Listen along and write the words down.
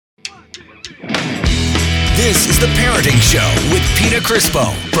This is The Parenting Show with Pina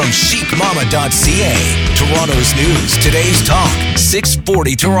Crispo from chicmama.ca. Toronto's news, today's talk,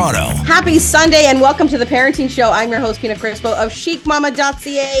 640 Toronto. Happy Sunday and welcome to The Parenting Show. I'm your host, Pina Crispo of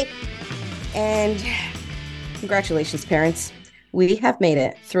chicmama.ca. And congratulations, parents. We have made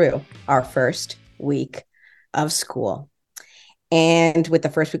it through our first week of school. And with the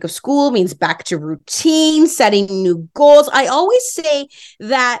first week of school means back to routine, setting new goals. I always say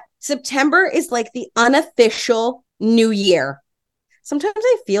that September is like the unofficial new year. Sometimes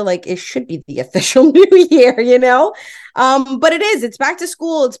I feel like it should be the official new year, but it is. It's back to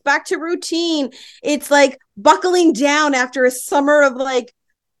school. It's back to routine. It's like buckling down after a summer of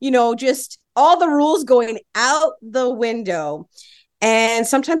just all the rules going out the window. And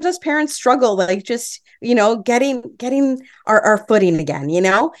sometimes us parents struggle, getting our footing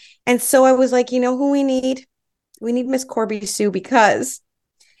again, And so I was like, who we need? We need Miss Corby Sue, because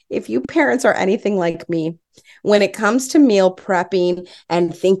if you parents are anything like me, when it comes to meal prepping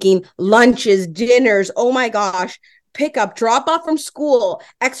and thinking lunches, dinners, oh my gosh, pick up, drop off from school,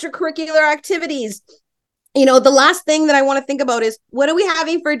 extracurricular activities, the last thing that I want to think about is, what are we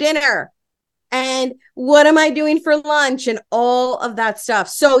having for dinner? And what am I doing for lunch and all of that stuff?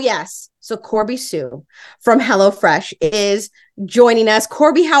 So yes, Corby Sue from HelloFresh is joining us.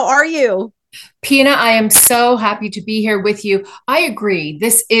 Corby, how are you? Pina, I am so happy to be here with you. I agree.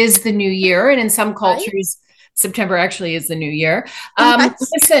 This is the new year. And in some cultures, right? September actually is the new year.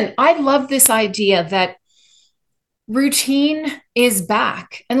 Listen, I love this idea that routine is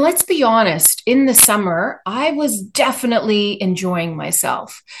back. And let's be honest, in the summer, I was definitely enjoying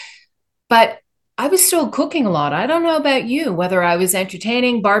myself. But I was still cooking a lot. I don't know about you, whether I was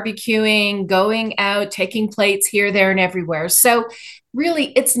entertaining, barbecuing, going out, taking plates here, there, and everywhere. So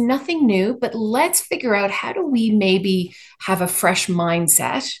really, it's nothing new, but let's figure out, how do we maybe have a fresh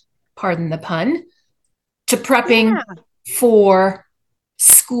mindset, pardon the pun, to prepping for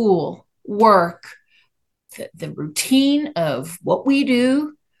school, work, the routine of what we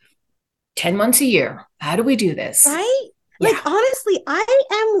do 10 months a year. How do we do this? Right? Yeah. Honestly,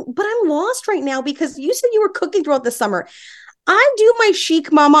 I'm lost right now, because you said you were cooking throughout the summer. I do my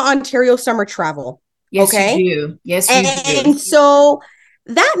Chic Mama Ontario summer travel. Yes, okay? You do. Yes, you do. And so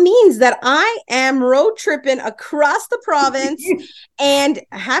that means that I am road tripping across the province and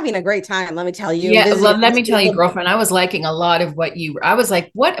having a great time. Let me tell you. Yeah, let me tell you, girlfriend, I was liking a lot of I was like,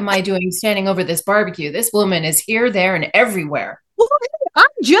 what am I doing standing over this barbecue? This woman is here, there, and everywhere. Well,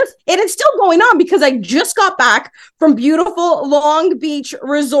 and it's still going on, because I just got back from beautiful Long Beach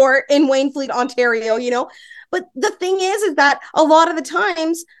Resort in Waynflete, Ontario, But the thing is that a lot of the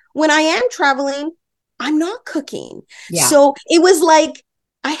times when I am traveling, I'm not cooking. Yeah. So it was like,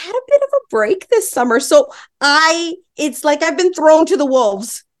 I had a bit of a break this summer. So it's like I've been thrown to the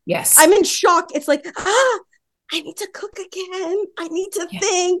wolves. Yes. I'm in shock. It's like, I need to cook again. I need to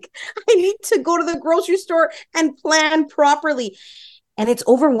think. I need to go to the grocery store and plan properly. And it's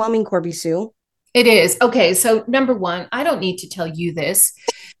overwhelming, Corby Sue. It is. Okay, so number one, I don't need to tell you this.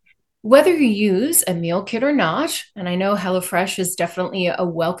 Whether you use a meal kit or not, and I know HelloFresh is definitely a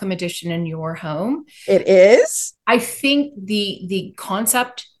welcome addition in your home. It is. I think the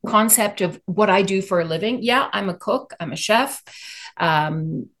concept of what I do for a living, I'm a cook, I'm a chef.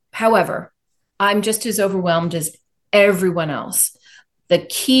 However, I'm just as overwhelmed as everyone else. The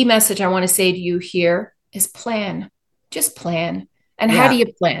key message I want to say to you here is plan. Just plan. And how do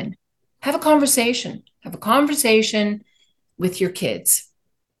you plan? Have a conversation. Have a conversation with your kids.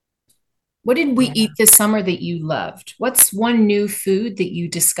 What did we eat this summer that you loved? What's one new food that you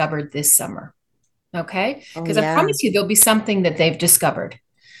discovered this summer? Okay? Because I promise you, there'll be something that they've discovered.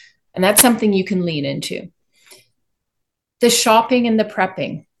 And that's something you can lean into. The shopping and the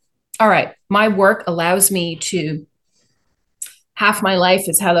prepping. All right. My work allows me to, half my life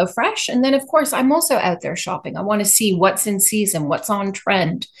is HelloFresh. And then, of course, I'm also out there shopping. I want to see what's in season, what's on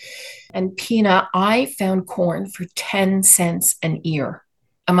trend. And Pina, I found corn for 10 cents an ear.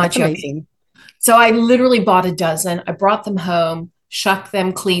 I'm not joking. Amazing. So I literally bought a dozen. I brought them home, shucked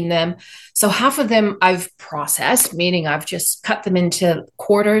them, cleaned them. So half of them I've processed, meaning I've just cut them into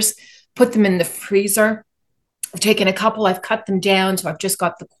quarters, put them in the freezer. I've taken a couple, I've cut them down. So I've just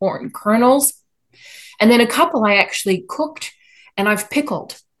got the corn kernels. And then a couple I actually cooked and I've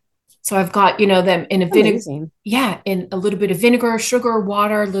pickled. So I've got, them in a vinegar. Yeah. In a little bit of vinegar, sugar,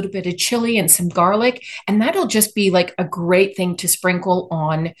 water, a little bit of chili and some garlic. And that'll just be like a great thing to sprinkle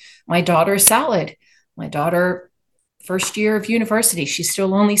on my daughter's salad. My daughter, first year of university, she's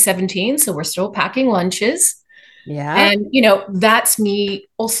still only 17. So we're still packing lunches. Yeah. And, that's me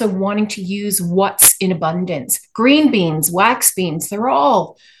also wanting to use what's in abundance. Green beans, wax beans, they're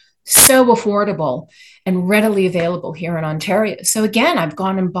all so affordable and readily available here in Ontario. So again, I've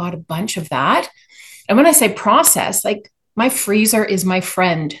gone and bought a bunch of that. And when I say process, like my freezer is my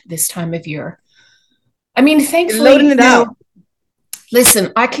friend this time of year. I mean, You're thankfully, loading it up.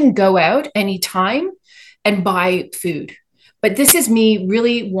 listen, I can go out anytime and buy food. But this is me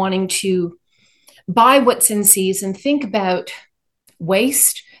really wanting to buy what's in season, think about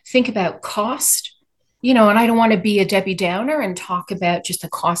waste, think about cost, and I don't want to be a Debbie Downer and talk about just the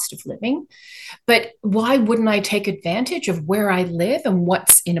cost of living. But why wouldn't I take advantage of where I live and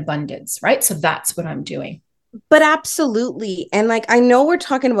what's in abundance, right? So that's what I'm doing. But absolutely. And like, I know we're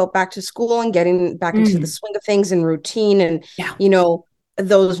talking about back to school and getting back into the swing of things and routine and, Yeah.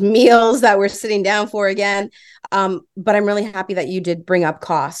 Those meals that we're sitting down for again. But I'm really happy that you did bring up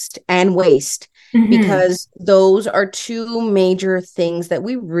cost and waste because those are two major things that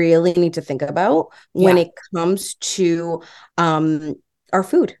we really need to think about when it comes to our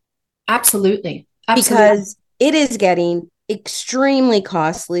food. Absolutely. Because it is getting extremely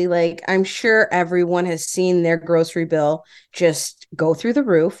costly. Like I'm sure everyone has seen their grocery bill just go through the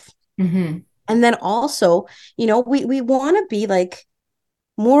roof. And then also, we want to be like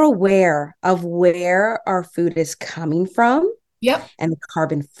more aware of where our food is coming from. Yep. And the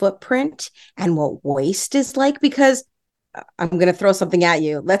carbon footprint and what waste is like, because I'm going to throw something at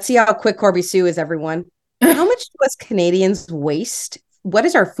you. Let's see how quick Corby Sue is, everyone. How much do us Canadians waste? What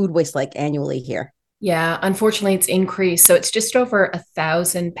is our food waste like annually here? Yeah, unfortunately, it's increased. So it's just over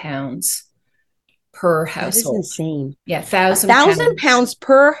 1,000 pounds per household. That is insane. Yeah, 1,000 pounds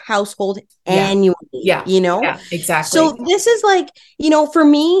per household annually. Yeah, exactly. So this is like, for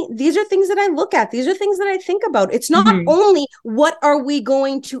me, these are things that I look at. These are things that I think about. It's not only what are we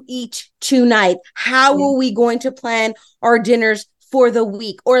going to eat tonight? How are we going to plan our dinners for the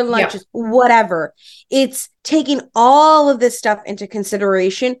week or lunches, whatever. It's taking all of this stuff into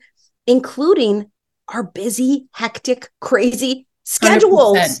consideration, including our busy, hectic, crazy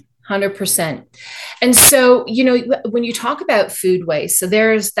schedules. 100%. And so, when you talk about food waste, so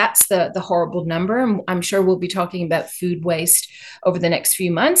that's the horrible number. And I'm sure we'll be talking about food waste over the next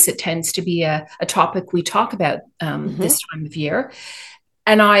few months. It tends to be a topic we talk about this time of year.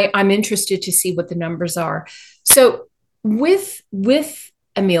 And I'm interested to see what the numbers are. So with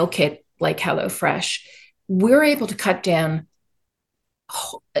a meal kit like HelloFresh, we're able to cut down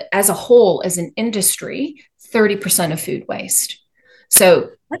as a whole, as an industry, 30% of food waste. So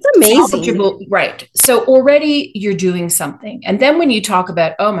that's amazing. Right. So already you're doing something. And then when you talk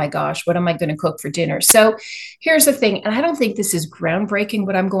about, oh my gosh, what am I going to cook for dinner? So here's the thing. And I don't think this is groundbreaking,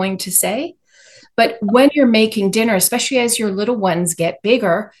 what I'm going to say. But when you're making dinner, especially as your little ones get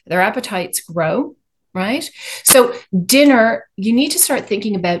bigger, their appetites grow, right? So dinner, you need to start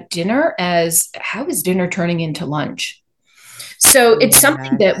thinking about dinner as, how is dinner turning into lunch? So it's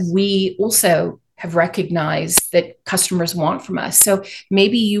something that we also have recognized that customers want from us. So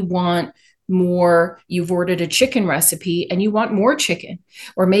maybe you want more, you've ordered a chicken recipe and you want more chicken,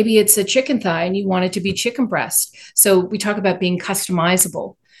 or maybe it's a chicken thigh and you want it to be chicken breast. So we talk about being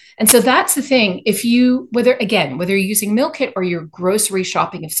customizable. And so that's the thing. If you, whether you're using meal kit or you're grocery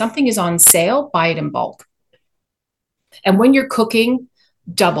shopping, if something is on sale, buy it in bulk. And when you're cooking,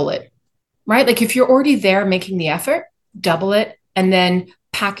 double it, right? Like if you're already there making the effort, double it and then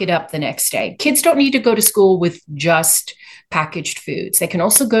pack it up the next day. Kids don't need to go to school with just packaged foods. They can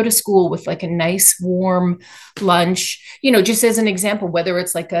also go to school with like a nice warm lunch, just as an example, whether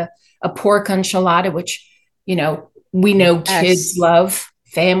it's like a pork enchilada, which, we know kids love,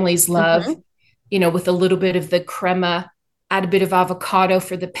 families love, with a little bit of the crema, add a bit of avocado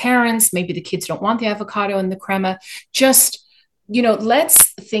for the parents. Maybe the kids don't want the avocado and the crema. Just,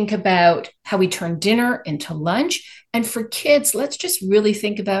 let's think about how we turn dinner into lunch. And for kids, let's just really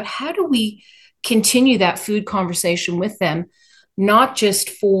think about how do we continue that food conversation with them, not just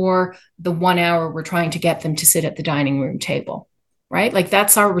for the 1 hour we're trying to get them to sit at the dining room table, right? Like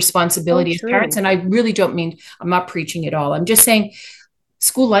that's our responsibility as parents. And I really don't mean, I'm not preaching at all. I'm just saying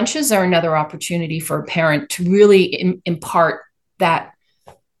school lunches are another opportunity for a parent to really impart that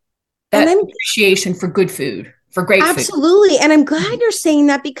appreciation for good food. For great food. Absolutely. And I'm glad you're saying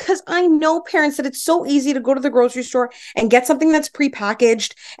that, because I know parents that it's so easy to go to the grocery store and get something that's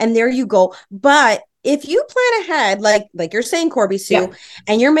prepackaged and there you go. But if you plan ahead, like you're saying, Corby Sue,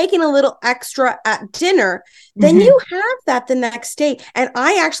 and you're making a little extra at dinner, then you have that the next day. And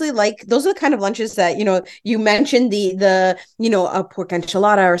I actually like, those are the kind of lunches that, you mentioned the a pork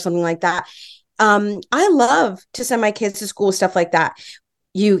enchilada or something like that. I love to send my kids to school with stuff like that.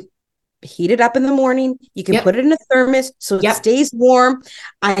 You heat it up in the morning. You can put it in a thermos so it stays warm.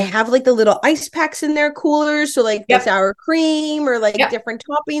 I have like the little ice packs in their coolers. So like the sour cream or like different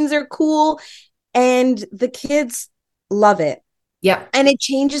toppings are cool. And the kids love it. Yeah. And it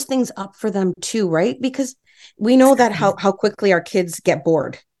changes things up for them too, right? Because we know that how quickly our kids get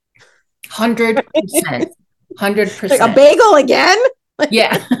bored. 100%. 100%. Like a bagel again?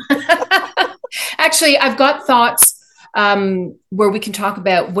 Yeah. Actually, I've got thoughts where we can talk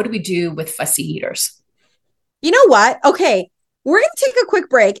about what do we do with fussy eaters. You know what? Okay, we're going to take a quick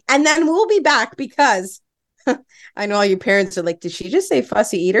break and then we'll be back because I know all you parents are like, did she just say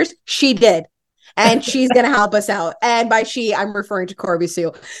fussy eaters? She did. And she's going to help us out. And by she, I'm referring to Corby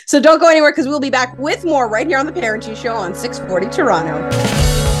Sue. So don't go anywhere because we'll be back with more right here on The Parenting Show on 640 Toronto.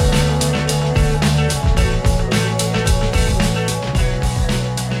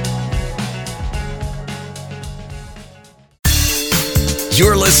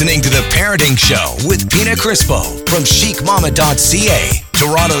 You're listening to The Parenting Show with Pina Crispo from chicmama.ca.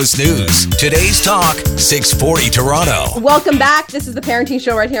 Toronto's news. Today's talk, 640 Toronto. Welcome back. This is The Parenting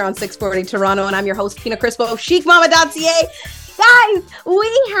Show right here on 640 Toronto, and I'm your host, Pina Crispo of chicmama.ca. Guys,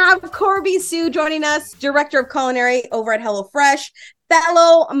 we have Corby Sue joining us, Director of Culinary over at HelloFresh,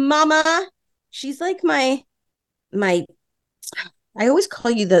 fellow mama. She's like my I always call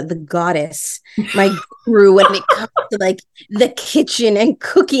you the goddess, my guru when it comes to like the kitchen and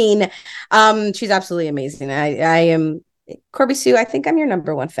cooking. She's absolutely amazing. I am Corby Sue. I think I'm your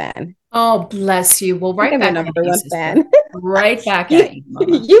number one fan. Oh, bless you. Well, right back number one fan. Right back at you,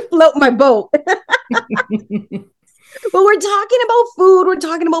 Mama. You float my boat. But we're talking about food. We're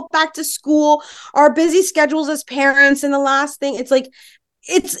talking about back to school, our busy schedules as parents, and the last thing, it's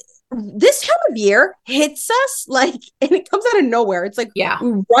this time of year hits us like, and it comes out of nowhere. It's like, we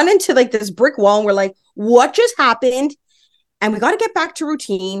run into like this brick wall and we're like, what just happened? And we got to get back to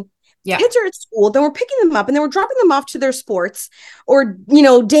routine. Yeah. Kids are at school, then we're picking them up and then we're dropping them off to their sports or,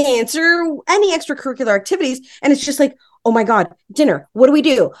 dance or any extracurricular activities. And it's just like, oh my God, dinner. What do we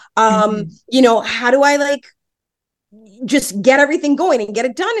do? How do I like just get everything going and get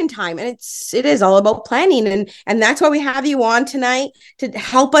it done in time? And it is all about planning. And that's why we have you on tonight to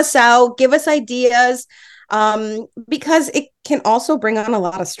help us out, give us ideas, because it can also bring on a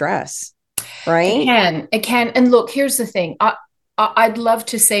lot of stress, right? It can. And look, here's the thing. I'd love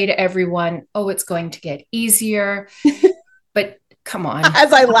to say to everyone, oh, it's going to get easier, but come on.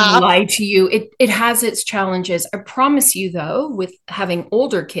 As I laugh. Lie to you. It has its challenges. I promise you though, with having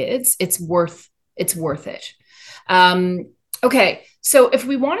older kids, it's worth it. Okay, so if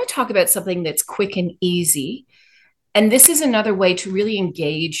we want to talk about something that's quick and easy, and this is another way to really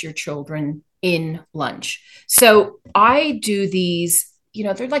engage your children in lunch. So I do these,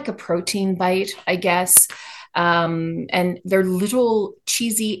 they're like a protein bite, I guess. And they're little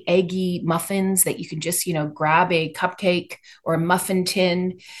cheesy, eggy muffins that you can just, grab a cupcake or a muffin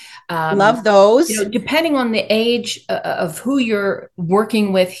tin. Love those. Depending on the age of who you're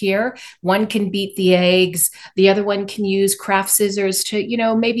working with here, one can beat the eggs. The other one can use craft scissors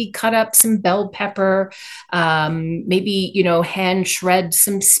to, maybe cut up some bell pepper, maybe, hand shred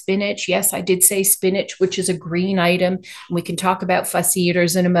some spinach. Yes, I did say spinach, which is a green item. We can talk about fussy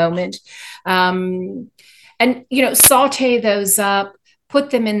eaters in a moment. And, saute those up, put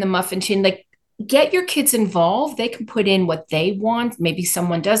them in the muffin tin, like get your kids involved. They can put in what they want. Maybe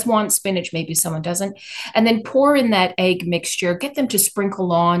someone does want spinach, maybe someone doesn't. And then pour in that egg mixture, get them to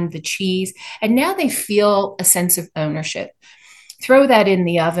sprinkle on the cheese. And now they feel a sense of ownership. Throw that in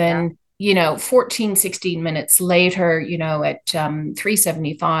the oven. 14, 16 minutes later, at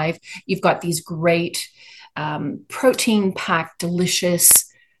 375, you've got these great protein-packed, delicious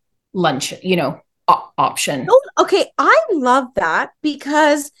lunch, option. Okay, I love that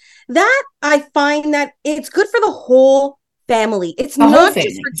because that I find that it's good for the whole family. It's not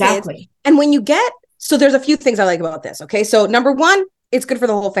just for exactly. kids. And when you so there's a few things I like about this. Okay, so number one, it's good for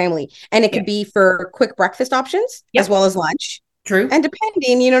the whole family, and it could be for quick breakfast options as well as lunch. True. And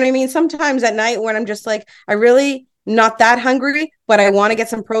depending, you know what I mean? Sometimes at night when I'm just like, I really not that hungry, but I want to get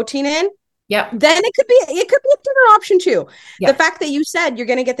some protein in. Yeah. Then it could be a different option too. Yeah. The fact that you said you're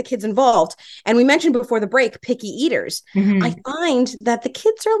going to get the kids involved. And we mentioned before the break, picky eaters. Mm-hmm. I find that the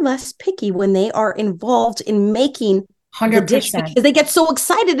kids are less picky when they are involved in making 100%. The dish because they get so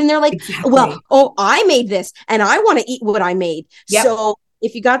excited and they're like, I made this and I want to eat what I made. Yep. So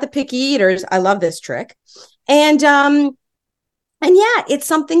if you got the picky eaters, I love this trick. And it's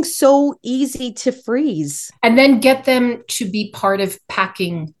something so easy to freeze. And then get them to be part of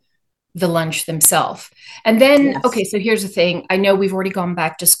packing the lunch themselves. And then, okay, so here's the thing. I know we've already gone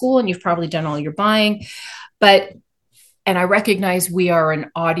back to school and you've probably done all your buying, but and I recognize we are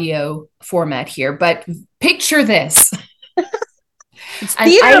an audio format here, but picture this. It's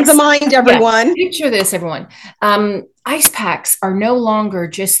theater of the mind, everyone. Yeah, picture this, everyone. Ice packs are no longer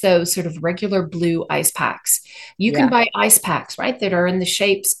just those sort of regular blue ice packs. You can buy ice packs, right, that are in the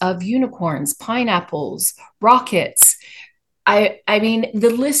shapes of unicorns, pineapples, rockets. I mean, the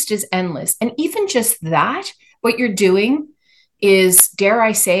list is endless. And even just that, what you're doing is, dare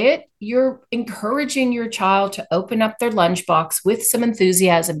I say it, you're encouraging your child to open up their lunchbox with some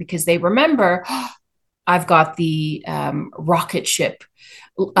enthusiasm because they remember, oh, I've got the rocket ship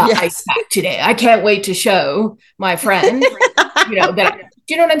ice pack today. I can't wait to show my friend, that.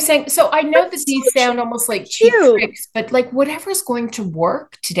 Do you know what I'm saying? So I know that these sound almost like cheap tricks, but like whatever's going to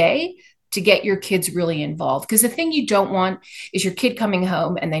work today to get your kids really involved. Because the thing you don't want is your kid coming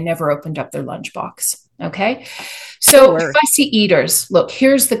home and they never opened up their lunchbox. Okay. So fussy eaters, look,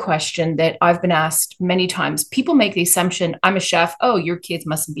 here's the question that I've been asked many times. People make the assumption, I'm a chef. Oh, your kids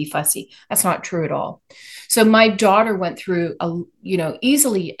mustn't be fussy. That's not true at all. So my daughter went through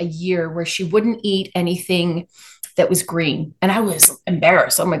easily a year where she wouldn't eat anything that was green. And I was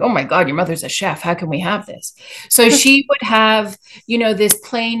embarrassed. I'm like, oh my God, your mother's a chef. How can we have this? So she would have, this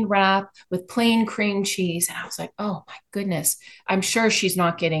plain wrap with plain cream cheese. And I was like, oh my goodness, I'm sure she's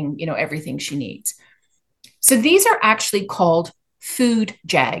not getting, everything she needs. So these are actually called food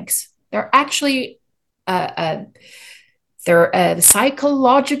jags. They're actually, they're a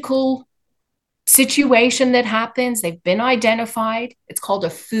psychological situation that happens. They've been identified. It's called a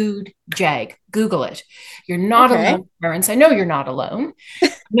food jag. Google it. You're not alone, parents. I know you're not alone.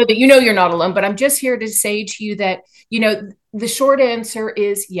 I know that you're not alone, but I'm just here to say to you that, the short answer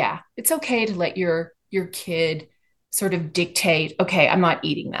is, it's okay to let your kid sort of dictate, okay, I'm not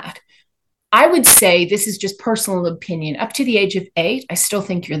eating that. I would say, this is just personal opinion, up to the age of 8, I still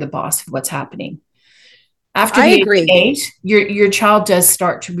think you're the boss of what's happening. After the age of 8, your child does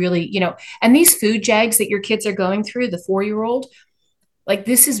start to really, and these food jags that your kids are going through, the 4-year-old, like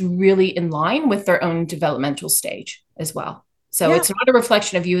this is really in line with their own developmental stage as well. So it's not a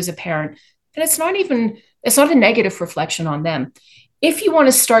reflection of you as a parent, and it's not a negative reflection on them. If you want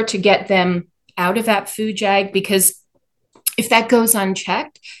to start to get them out of that food jag, because if that goes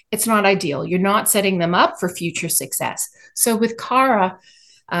unchecked, it's not ideal. You're not setting them up for future success. So with Cara,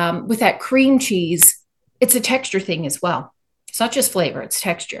 with that cream cheese, it's a texture thing as well. It's not just flavor, it's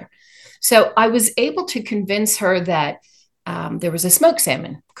texture. So I was able to convince her that there was a smoked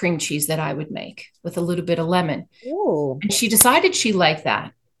salmon cream cheese that I would make with a little bit of lemon. Ooh. And she decided she liked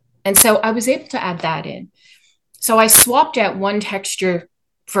that. And so I was able to add that in. So I swapped out one texture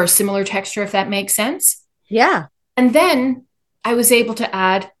for a similar texture, if that makes sense. Yeah. And then I was able to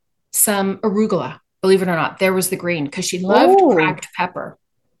add some arugula. Believe it or not, there was the green, because she loved cracked pepper.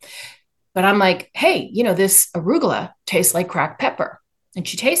 But I'm like, hey, this arugula tastes like cracked pepper. And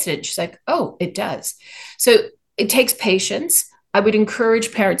she tasted it. She's like, oh, it does. So it takes patience. I would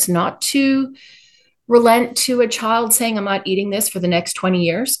encourage parents not to relent to a child saying, I'm not eating this for the next 20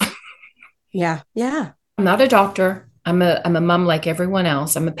 years. Yeah. Yeah. I'm not a doctor. I'm a mom like everyone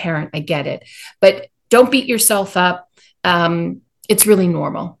else. I'm a parent. I get it. But don't beat yourself up. It's really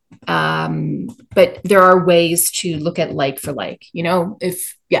normal. But there are ways to look at like for like,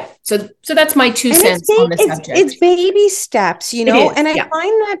 So that's my 2 cents on the subject. It's baby steps, and I find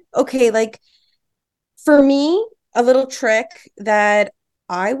that, like for me, a little trick that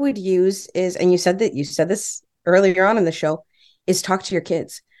I would use is, and you said this earlier on in the show, is talk to your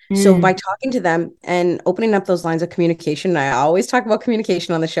kids. So by talking to them and opening up those lines of communication, I always talk about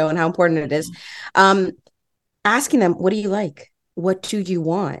communication on the show and how important it is. Asking them, what do you like? What do you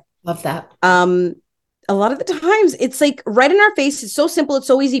want? Love that. A lot of the times it's like right in our face. It's so simple. It's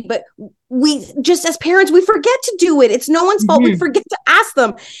so easy, but we just, as parents, we forget to do it. It's no one's fault. We forget to ask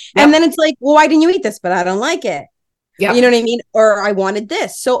them. Yep. And then it's like, well, why didn't you eat this? But I don't like it. Yeah. You know what I mean? Or I wanted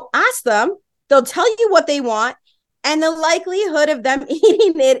this. So ask them, they'll tell you what they want. And the likelihood of them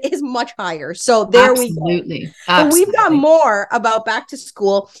eating it is much higher. So there we go. Absolutely. So we've got more about back to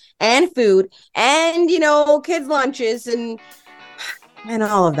school and food and, kids' lunches and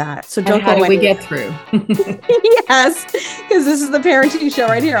all of that. So don't go. How do we get through? Yes, because this is the Parenting Show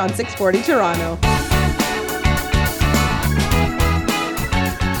right here on 640 Toronto.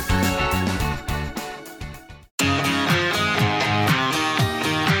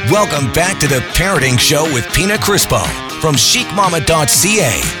 Welcome back to the Parenting Show with Pina Crispo from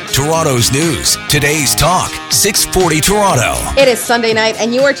chicmama.ca. Toronto's news, today's talk, 640 Toronto. It is Sunday night,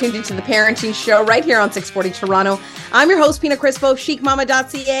 and you are tuned into the Parenting Show right here on 640 Toronto. I'm your host, Pina Crispo,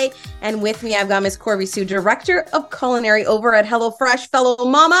 chicmama.ca, and with me, I've got Miss Corby Sue, Director of Culinary over at HelloFresh, fellow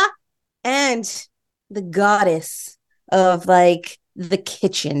mama, and the goddess of like the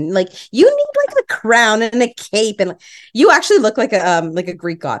kitchen. Like you need like a crown and a cape, and you actually look like a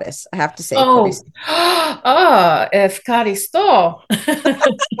Greek goddess, I have to say. Oh, Efkaristo.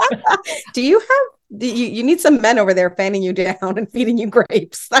 Do you have you need some men over there fanning you down and feeding you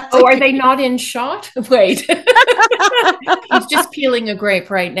grapes? Oh, are they not in shot? Wait. He's just peeling a grape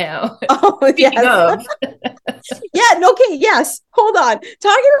right now. Oh, yes. Yeah, okay, yes. Hold on.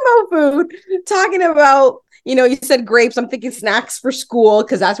 Talking about food, talking about, you said grapes. I'm thinking snacks for school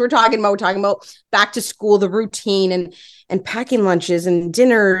because that's what we're talking about. We're talking about back to school, the routine and packing lunches and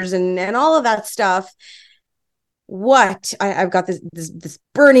dinners and all of that stuff. I've got this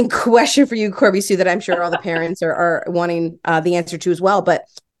burning question for you, Corby Sue, that I'm sure all the parents are wanting the answer to as well. But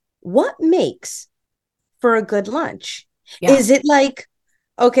what makes for a good lunch? Yeah. Is it like,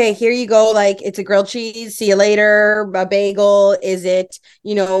 okay, here you go, like it's a grilled cheese, see you later, a bagel? Is it,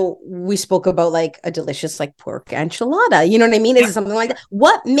 we spoke about like a delicious like pork enchilada, you know what I mean? Is it something like that?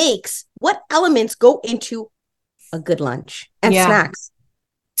 What elements go into a good lunch and snacks?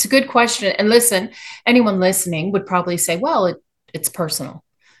 It's a good question. And listen, anyone listening would probably say, well, it's personal.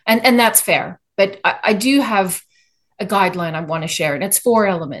 And that's fair. But I do have a guideline I want to share, and it's 4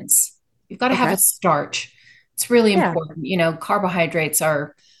 elements. You've got to have a starch. It's really important. Carbohydrates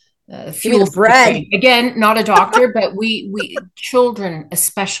are fuel for bread. Again, not a doctor, but we children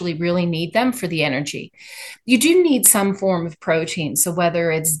especially really need them for the energy. You do need some form of protein. So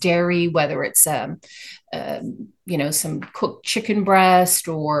whether it's dairy, whether it's some cooked chicken breast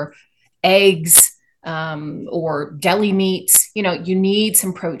or eggs, or deli meats, you need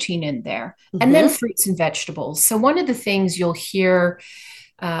some protein in there. Mm-hmm. And then fruits and vegetables. So one of the things you'll hear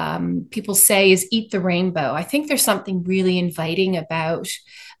people say is eat the rainbow. I think there's something really inviting about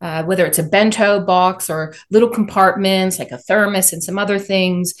whether it's a bento box or little compartments like a thermos and some other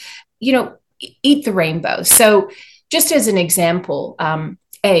things, eat the rainbow. So just as an example,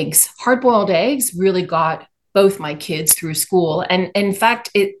 eggs, hard-boiled eggs really got both my kids through school and in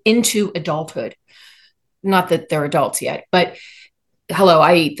fact into adulthood. Not that they're adults yet, but hello,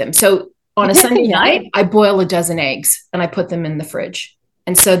 I eat them. So on a Sunday night, I boil a dozen eggs and I put them in the fridge.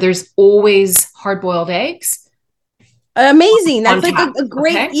 And so there's always hard-boiled eggs. Amazing. That's like a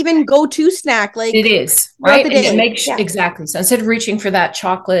great even go-to snack. Like it is, right? And it makes exactly. So instead of reaching for that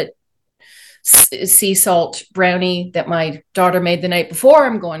chocolate sea salt brownie that my daughter made the night before,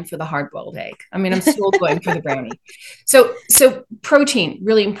 I'm going for the hard-boiled egg. I mean, I'm still going for the brownie. So protein,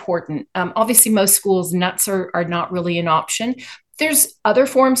 really important. Obviously, most schools, nuts are not really an option. There's other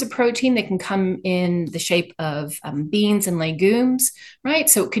forms of protein that can come in the shape of beans and legumes, right?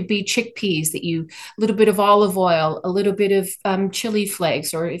 So it could be chickpeas a little bit of olive oil, a little bit of chili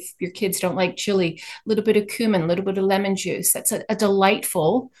flakes, or if your kids don't like chili, a little bit of cumin, a little bit of lemon juice. That's a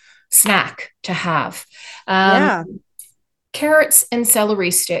delightful snack to have. Carrots and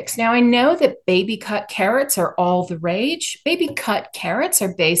celery sticks. Now, I know that baby cut carrots are all the rage. Baby cut carrots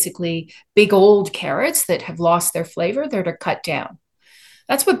are basically big old carrots that have lost their flavor. They're cut down.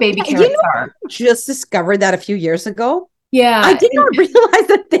 That's what baby carrots are. I just discovered that a few years ago. Yeah. I did not realize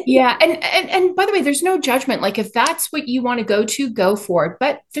that. Yeah. And by the way, there's no judgment. Like if that's what you want to, go for it.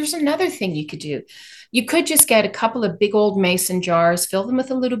 But there's another thing you could do. You could just get a couple of big old mason jars, fill them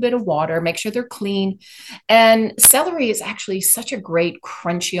with a little bit of water, make sure they're clean. And celery is actually such a great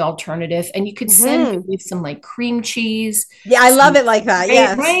crunchy alternative. And you could send it with some like cream cheese. Yeah, I love it like that.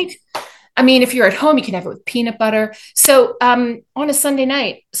 Yes. Right. I mean, if you're at home, you can have it with peanut butter. So on a Sunday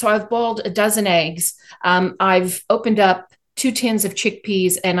night, so I've boiled a dozen eggs. I've opened up 2 tins of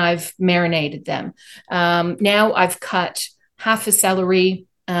chickpeas and I've marinated them. Now I've cut half a celery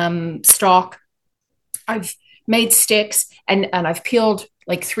stalk. I've made sticks and I've peeled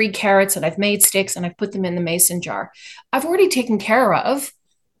like 3 carrots and I've made sticks and I've put them in the mason jar. I've already taken care of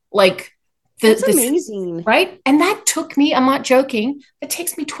like that's amazing. Right. And that took me, I'm not joking, it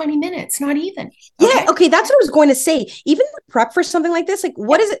takes me 20 minutes, not even. Okay? Yeah. Okay. That's what I was going to say. Even prep for something like this, like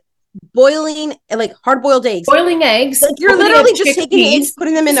what is it? Boiling, like hard-boiled eggs. Boiling eggs. Like you're literally just taking eggs,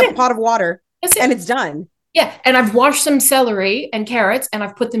 putting them in a pot of water and it's done. Yeah. And I've washed some celery and carrots and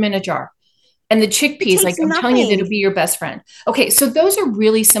I've put them in a jar. And the chickpeas, like I'm telling you, it'll be your best friend. Okay, so those are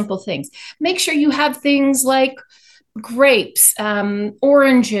really simple things. Make sure you have things like grapes,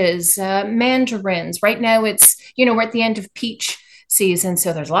 oranges, mandarins. Right now it's, we're at the end of peach season.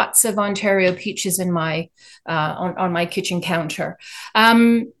 So there's lots of Ontario peaches in my on my kitchen counter.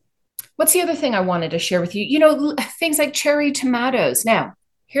 What's the other thing I wanted to share with you? Things like cherry tomatoes. Now,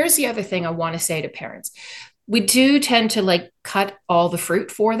 here's the other thing I want to say to parents. We do tend to cut all the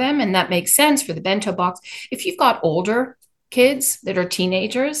fruit for them. And that makes sense for the bento box. If you've got older kids that are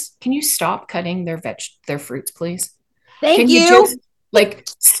teenagers, can you stop cutting their fruits, please? Thank Can you. you just like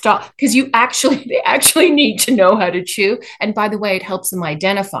stop? Because they actually need to know how to chew. And by the way, it helps them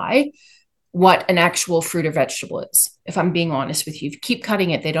identify what an actual fruit or vegetable is. If I'm being honest with you, if you keep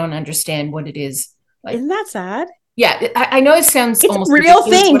cutting it, they don't understand what it is. Like, isn't that sad? Yeah, I know it sounds it's almost a real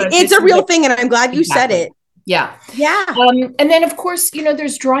thing. It's a real thing, and I'm glad you said it. Yeah. Yeah. And then, of course,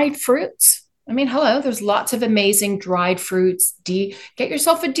 there's dried fruits. I mean, hello, there's lots of amazing dried fruits. Get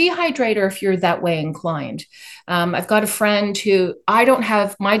yourself a dehydrator if you're that way inclined. I've got a friend who I don't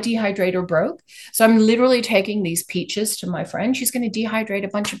have, my dehydrator broke. So I'm literally taking these peaches to my friend. She's going to dehydrate a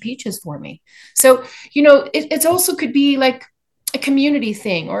bunch of peaches for me. So, it also could be like a community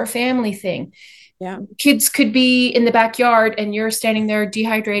thing or a family thing. Yeah. Kids could be in the backyard and you're standing there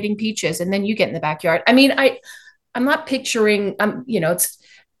dehydrating peaches and then you get in the backyard. I mean, I'm not picturing, I'm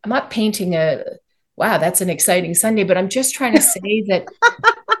not painting wow, that's an exciting Sunday, but I'm just trying to say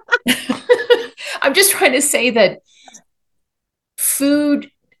that,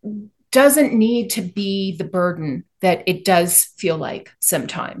 food doesn't need to be the burden that it does feel like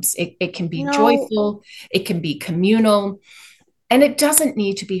sometimes. It can be joyful, it can be communal. And it doesn't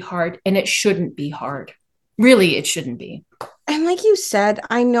need to be hard, and it shouldn't be hard. Really, it shouldn't be. And like you said,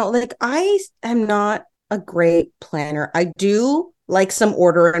 I know, like, I am not a great planner. I do like some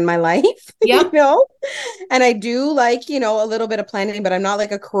order in my life, yeah. And I do like, a little bit of planning, but I'm not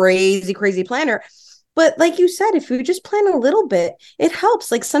like a crazy, crazy planner. But like you said, if you just plan a little bit, it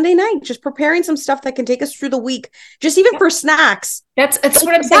helps. Like Sunday night, just preparing some stuff that can take us through the week, just even for snacks. That's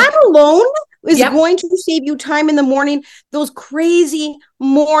what I'm saying. That alone is going to save you time in the morning. Those crazy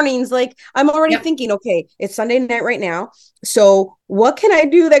mornings. Like I'm already thinking, okay, it's Sunday night right now. So what can I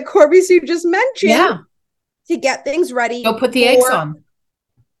do that Corby Sue just mentioned to get things ready? Go put the eggs on.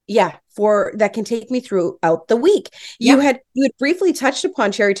 Yeah, that can take me throughout the week. You had briefly touched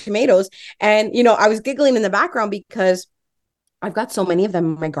upon cherry tomatoes, and I was giggling in the background because I've got so many of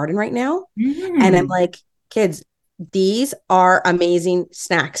them in my garden right now, and I'm like, kids, these are amazing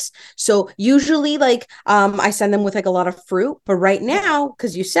snacks. So usually, like, I send them with like a lot of fruit, but right now,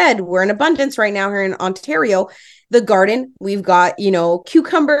 because you said we're in abundance right now here in Ontario, the garden, we've got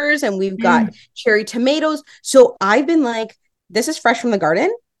cucumbers and we've got cherry tomatoes. So I've been like, this is fresh from the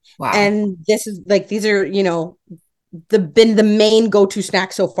garden. Wow. And this is like, these are, been the main go-to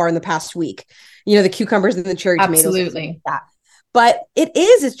snack so far in the past week, the cucumbers and the cherry tomatoes. Absolutely. Like but it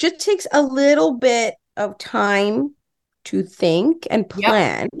just takes a little bit of time to think and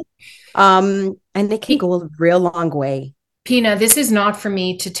plan. And it can go a real long way. Pina, this is not for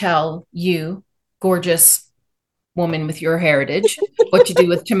me to tell you, gorgeous woman with your heritage, what to do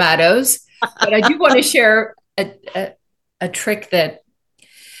with tomatoes. But I do want to share a trick that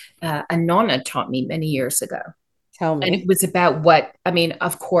a nonna taught me many years ago. Tell me. And it was about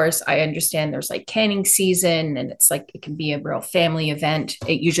of course, I understand there's like canning season and it's like, it can be a real family event.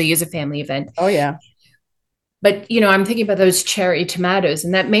 It usually is a family event. Oh, yeah. But, I'm thinking about those cherry tomatoes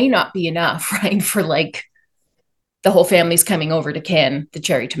and that may not be enough, right? For like the whole family's coming over to can the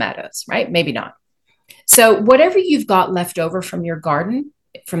cherry tomatoes, right? Maybe not. So whatever you've got left over from your garden,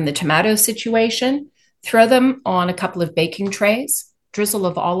 from the tomato situation, throw them on a couple of baking trays. Drizzle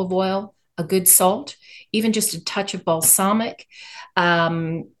of olive oil, a good salt, even just a touch of balsamic.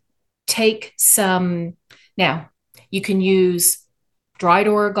 Take some, now you can use dried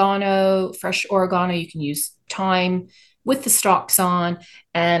oregano, fresh oregano, you can use thyme with the stalks on,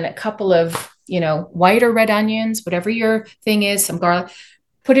 and a couple of, white or red onions, whatever your thing is, some garlic.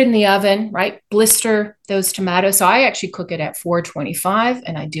 Put it in the oven, right? Blister those tomatoes. So I actually cook it at 425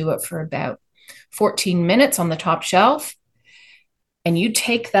 and I do it for about 14 minutes on the top shelf. And you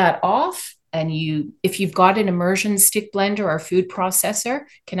take that off and if you've got an immersion stick blender or food processor,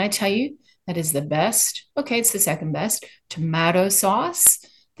 can I tell you that is the best? Okay, it's the second best tomato sauce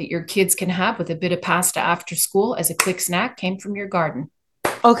that your kids can have with a bit of pasta after school as a quick snack came from your garden.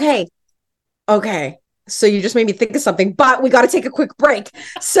 Okay. So you just made me think of something, but we got to take a quick break.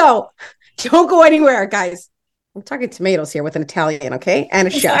 So don't go anywhere, guys. I'm talking tomatoes here with an Italian, okay? And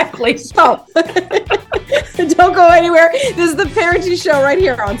a chef. Exactly. So don't go anywhere. This is the Parenting Show right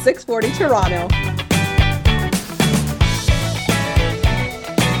here on 640 Toronto.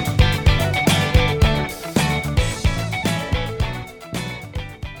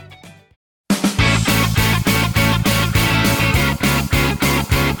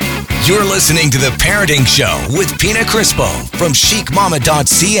 You're listening to The Parenting Show with Pina Crispo from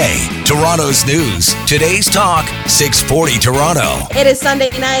chicmama.ca, Toronto's news. Today's talk, 640 Toronto. It is Sunday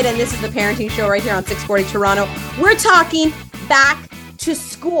night, and this is The Parenting Show right here on 640 Toronto. We're talking back to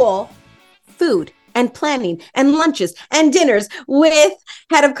school food. and planning and lunches and dinners with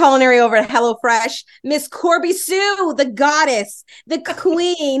head of culinary over at HelloFresh, Miss Corby Sue, the goddess, the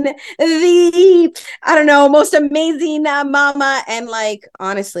queen, the, I don't know, most amazing mama. And like,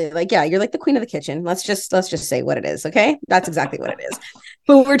 honestly, like, yeah, you're like the queen of the kitchen. Let's just say what it is. Okay. That's exactly what it is.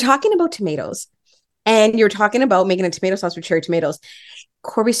 But we're talking about tomatoes, and you're talking about making a tomato sauce with cherry tomatoes.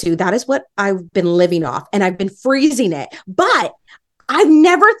 Corby Sue, that is what I've been living off, and I've been freezing it. But I've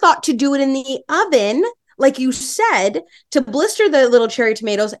never thought to do it in the oven, like you said, to blister the little cherry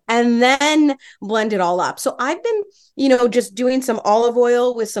tomatoes and then blend it all up. So I've been, just doing some olive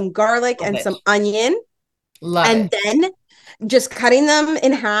oil with some garlic and some onion. Then just cutting them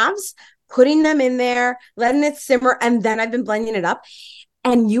in halves, putting them in there, letting it simmer, and then I've been blending it up.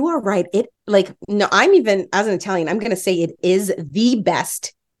 And you are right. I'm even, as an Italian, I'm going to say it is the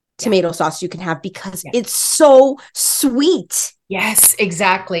best tomato sauce you can have because it's so sweet. Yes,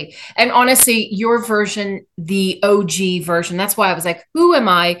 exactly. And honestly, your version, the OG version, that's why I was like, who am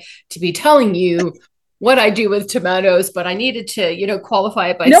I to be telling you what I do with tomatoes? But I needed to, qualify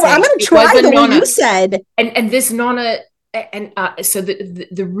it by saying, I'm going to try the way you said. And this Nonna, so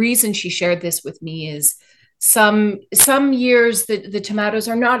the reason she shared this with me is some years the tomatoes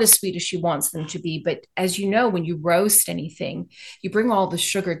are not as sweet as she wants them to be. But as you know, when you roast anything, you bring all the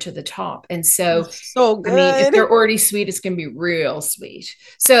sugar to the top. And so good. I mean, if they're already sweet, it's going to be real sweet.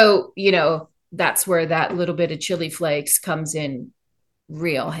 So, that's where that little bit of chili flakes comes in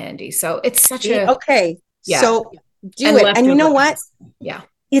real handy. So it's such okay. Yeah. So do it. And you know what? Yeah.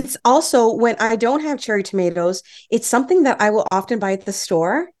 It's also, when I don't have cherry tomatoes, it's something that I will often buy at the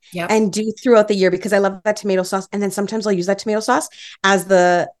store and do throughout the year because I love that tomato sauce. And then sometimes I'll use that tomato sauce as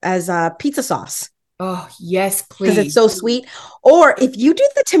pizza sauce. Oh, yes, please. Because it's so sweet. Or if you do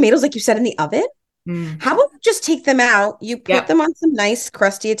the tomatoes, like you said, in the oven, how about you just take them out? You put them on some nice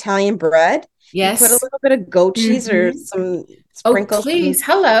crusty Italian bread. Yes. You put a little bit of goat cheese or some sprinkles. Oh, please.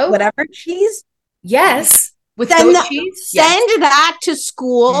 Hello. Whatever cheese. Yes. With send goat cheese? Send that to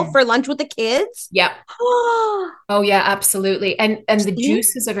school for lunch with the kids. Yeah. Oh yeah, absolutely. And the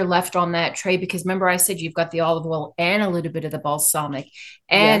juices that are left on that tray, because remember I said you've got the olive oil and a little bit of the balsamic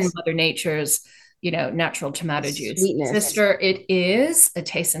and Mother Nature's, natural tomato juice. Sweetness. Sister, it is a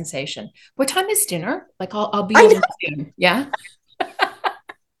taste sensation. What time is dinner? Like I'll be in soon. Yeah.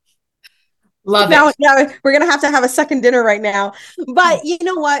 Love it. Now we're gonna have to have a second dinner right now. But you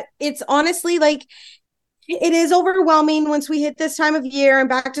know what? It's honestly like, it is overwhelming once we hit this time of year and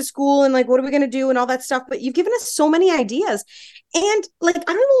back to school and like, what are we going to do and all that stuff. But you've given us so many ideas. And like,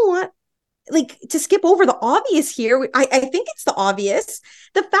 I don't even want to skip over the obvious here. I think it's the obvious.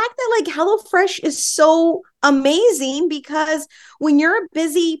 The fact that like HelloFresh is so amazing, because when you're a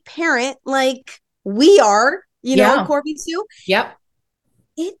busy parent, like we are, Corby Sue. Yep.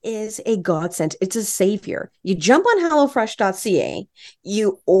 It is a godsend. It's a savior. You jump on HelloFresh.ca,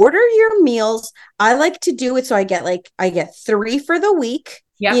 you order your meals. I like to do it so I get 3 for the week,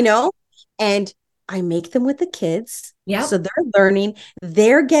 and I make them with the kids. Yeah. So they're learning,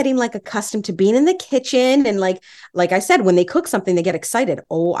 they're getting like accustomed to being in the kitchen. And like I said, when they cook something, they get excited.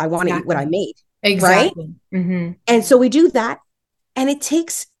 Oh, I want to eat what I made. Exactly. Right. Mm-hmm. And so we do that. And it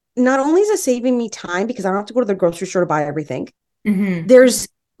takes, not only is it saving me time because I don't have to go to the grocery store to buy everything. Mm-hmm. There's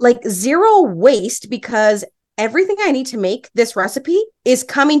like zero waste because everything I need to make this recipe is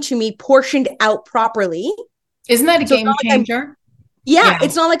coming to me portioned out properly. Isn't that a game changer? Yeah,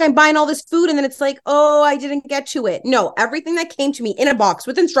 it's not like I'm buying all this food and then it's like, oh, I didn't get to it. No, everything that came to me in a box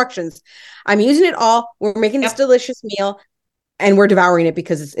with instructions, I'm using it all. We're making this delicious meal and we're devouring it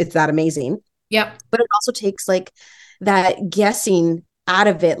because it's that amazing. Yep. But it also takes like that guessing out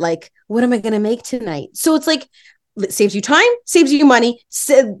of it. Like, what am I going to make tonight? So it's like, it saves you time, saves you money,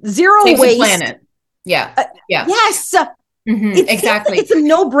 zero saves waste. Planet. Yeah. Yes. Mm-hmm. Exactly. It's a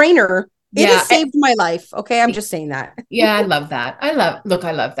no-brainer. It has saved my life. Okay. I'm just saying that. Yeah. I love that. I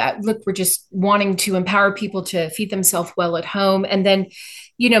love that. Look, we're just wanting to empower people to feed themselves well at home. And then,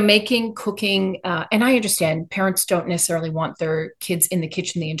 making, cooking. And I understand parents don't necessarily want their kids in the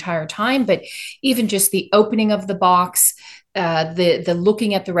kitchen the entire time, but even just the opening of the box, the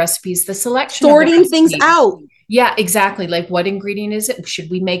looking at the recipes, the selection, sorting things out. Yeah, exactly. Like, what ingredient is it? Should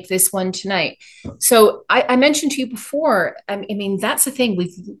we make this one tonight? So I mentioned to you before, I mean, that's the thing.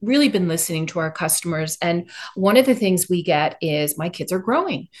 We've really been listening to our customers. And one of the things we get is my kids are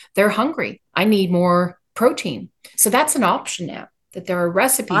growing. They're hungry. I need more protein. So that's an option now, that there are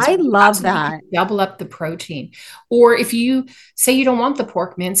recipes. I love that. Double up the protein. Or if you say you don't want the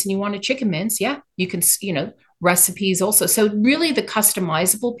pork mince and you want a chicken mince, you can, recipes also. So really the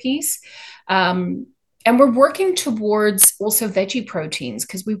customizable piece, And we're working towards also veggie proteins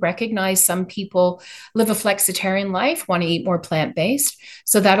because we recognize some people live a flexitarian life, want to eat more plant-based.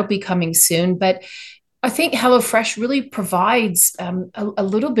 So that'll be coming soon. But I think HelloFresh really provides a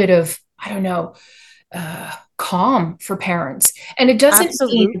little bit of, I don't know, calm for parents. And it doesn't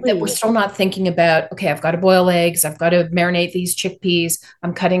mean that we're Absolutely. still not thinking about, okay, I've got to boil eggs, I've got to marinate these chickpeas,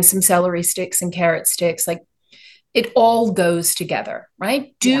 I'm cutting some celery sticks and carrot sticks. Like it all goes together,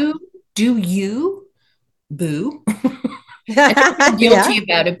 right? Yeah. Do you boo? And don't feel Yeah. guilty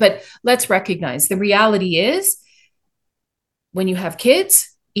about it, but let's recognize the reality is when you have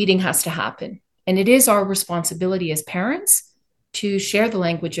kids, eating has to happen. And it is our responsibility as parents to share the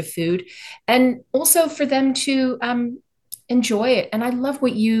language of food and also for them to enjoy it. And I love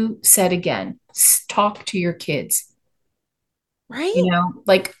what you said again, talk to your kids. Right? You know,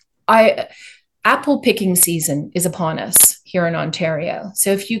 like I, apple picking season is upon us here in Ontario.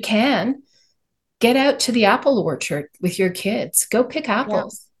 So if you can, get out to the apple orchard with your kids, go pick Yeah.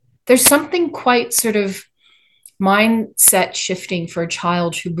 apples. There's something quite sort of mindset shifting for a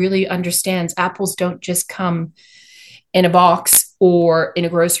child who really understands apples don't just come in a box or in a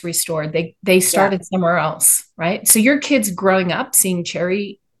grocery store. They Yeah. started somewhere else, right? So your kids growing up seeing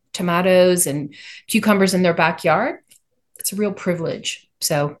cherry tomatoes and cucumbers in their backyard, it's a real privilege.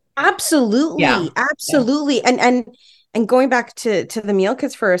 So yeah, Absolutely. yeah, Absolutely. And going back to the meal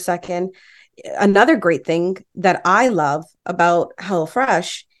kits for a second, another great thing that I love about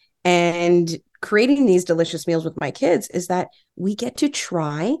HelloFresh and creating these delicious meals with my kids is that we get to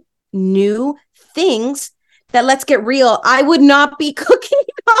try new things that, let's get real, I would not be cooking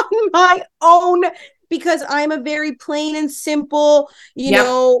on my own because I'm a very plain and simple, yep.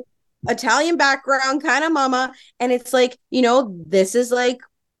 Italian background kind of mama. And it's like, this is like,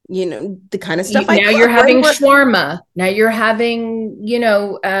 the kind of stuff I Now you're cook, right? having shawarma. Now you're having,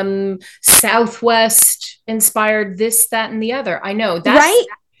 Southwest inspired this, that, and the other. I know Right.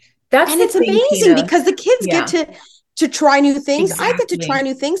 that's And the it's thing, amazing Tina. because the kids get Yeah, to try new things. I get to try exactly.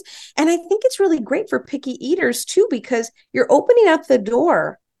 new things. And I think it's really great for picky eaters too, because you're opening up the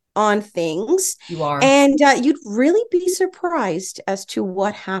door on things You are. and you'd really be surprised as to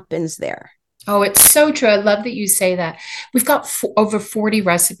what happens there. Oh, it's so true. I love that you say that. We've got over 40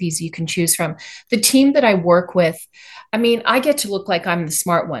 recipes you can choose from. The team that I work with, I mean, I get to look like I'm the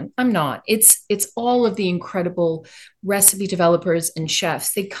smart one. I'm not. It's all of the incredible recipe developers and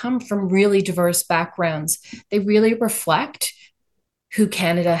chefs. They come from really diverse backgrounds. They really reflect who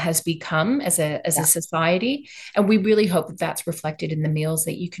Canada has become as a Yeah. society, and we really hope that that's reflected in the meals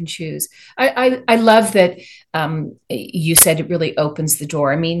that you can choose. I love that you said it really opens the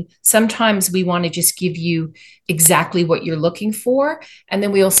door. I mean, sometimes we want to just give you exactly what you're looking for, and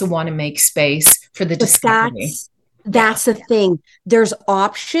then we also want to make space for the But discovery. Yeah, that's the thing. There's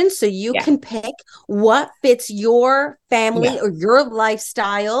options so you yeah, can pick what fits your yeah, family or your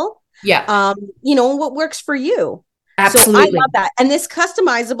lifestyle. yeah. What works for you. So I Absolutely. love that. And this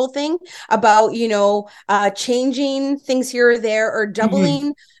customizable thing about, changing things here or there or Mhm.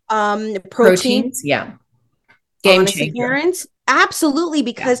 doubling protein, Proteins, yeah, game honestly, changer. parents, absolutely, Yeah.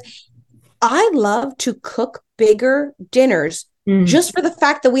 because I love to cook bigger dinners Mm, just for the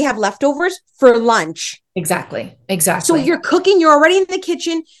fact that we have leftovers for lunch. exactly, So exactly. you're cooking, you're already in the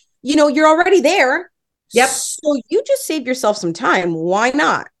kitchen, you're already there. Yep. So you just save yourself some time. Why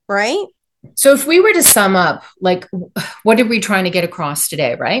not? Right? So if we were to sum up, like, what are we trying to get across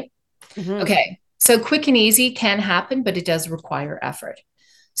today, right? Mm-hmm. Okay. So quick and easy can happen, but it does require effort. Yeah.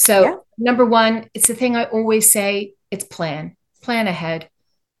 So number one, it's the thing I always say, it's plan ahead.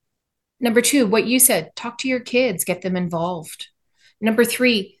 Number two, what you said, talk to your kids, get them involved. Number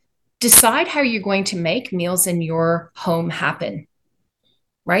three, decide how you're going to make meals in your home happen,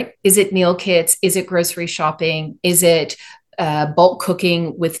 right? Is it meal kits? Is it grocery shopping? Is it bulk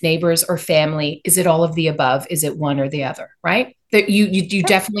cooking with neighbors or family? Is it all of the above? Is it one or the other? Right? That you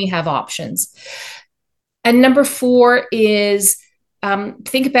definitely have options. And number four is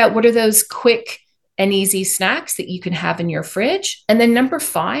think about what are those quick and easy snacks that you can have in your fridge. And then number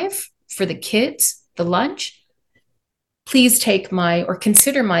five for the kids, the lunch. Please take my or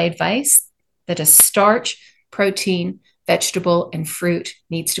consider my advice that a starch, protein, vegetable, and fruit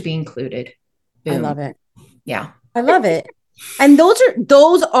needs to be included. I Boom. love it. Yeah. I love it. And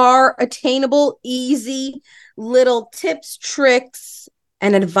those are attainable, easy little tips, tricks,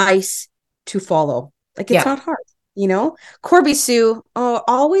 and advice to follow. Like it's Yeah. not hard. Corby Sue, oh,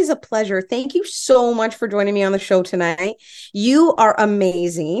 always a pleasure. Thank you so much for joining me on the show tonight. You are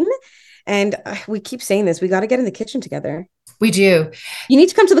amazing. And we keep saying this, we got to get in the kitchen together. We do. You need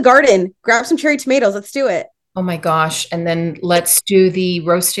to come to the garden, grab some cherry tomatoes. Let's do it. Oh my gosh. And then let's do the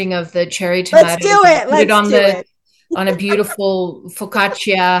roasting of the cherry tomatoes. Let's do it. Let's do it. On a beautiful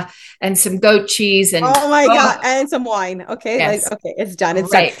focaccia and some goat cheese and God, and some wine. Okay, yes. Okay, it's done.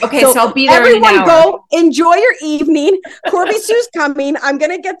 It's right. done. Okay, so I'll be there. Everyone, in an hour. go enjoy your evening. Corby Sue's coming. I'm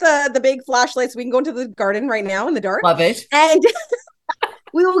gonna get the big flashlights. We can go into the garden right now in the dark. Love it. And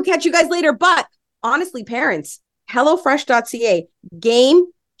we will catch you guys later. But honestly, parents, HelloFresh.ca, game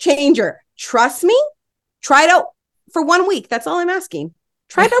changer. Trust me. Try it out for 1 week. That's all I'm asking.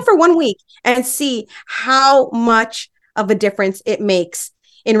 Try it out for 1 week and see how much of a difference it makes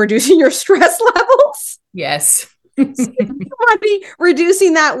in reducing your stress levels. Yes.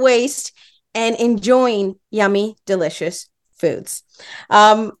 Reducing that waste and enjoying yummy, delicious foods.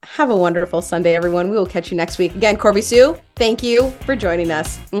 Have a wonderful Sunday, everyone. We will catch you next week. Again, Corby Sue, thank you for joining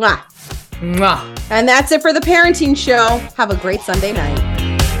us. Mwah. Mwah. And that's it for the Parenting Show. Have a great Sunday night.